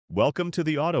Welcome to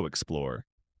the Auto Explorer.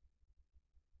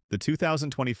 The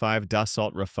 2025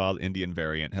 Dassault Rafale Indian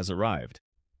variant has arrived.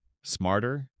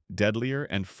 Smarter, deadlier,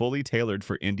 and fully tailored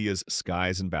for India's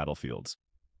skies and battlefields.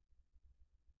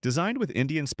 Designed with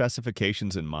Indian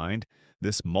specifications in mind,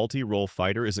 this multi-role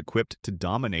fighter is equipped to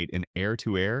dominate in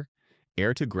air-to-air,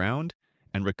 air-to-ground,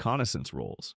 and reconnaissance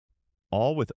roles,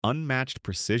 all with unmatched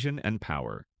precision and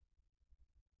power.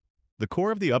 The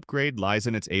core of the upgrade lies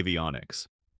in its avionics.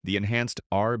 The enhanced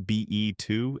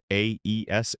RBE-2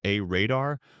 AESA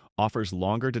radar offers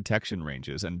longer detection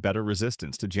ranges and better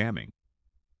resistance to jamming.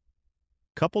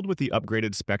 Coupled with the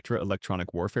upgraded Spectra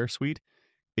electronic warfare suite,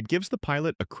 it gives the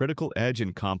pilot a critical edge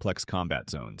in complex combat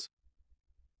zones.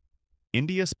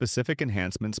 India-specific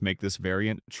enhancements make this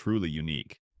variant truly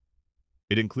unique.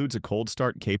 It includes a cold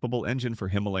start-capable engine for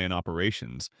Himalayan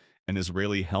operations, an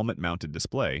Israeli helmet-mounted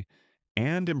display,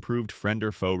 and improved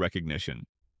friend-or-foe recognition.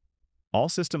 All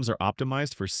systems are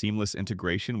optimized for seamless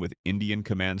integration with Indian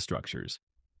command structures.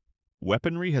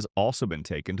 Weaponry has also been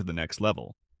taken to the next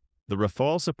level. The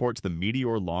Rafale supports the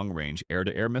Meteor long-range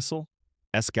air-to-air missile,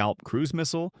 Escalp cruise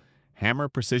missile, Hammer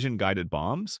precision-guided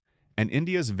bombs, and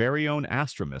India's very own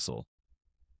Astra missile.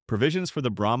 Provisions for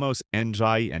the BrahMos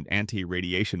NGI and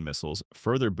anti-radiation missiles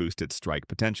further boost its strike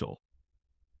potential.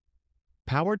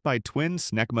 Powered by twin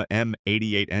Snecma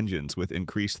M88 engines with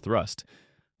increased thrust,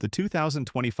 the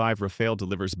 2025 Rafale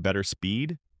delivers better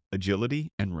speed,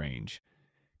 agility, and range,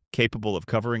 capable of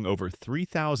covering over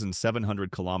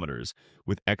 3,700 kilometers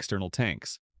with external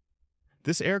tanks.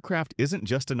 This aircraft isn't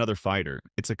just another fighter,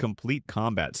 it's a complete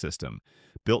combat system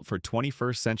built for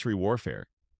 21st century warfare.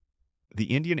 The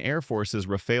Indian Air Force's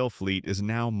Rafale fleet is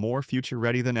now more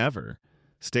future-ready than ever.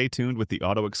 Stay tuned with the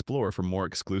Auto Explorer for more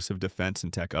exclusive defense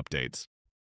and tech updates.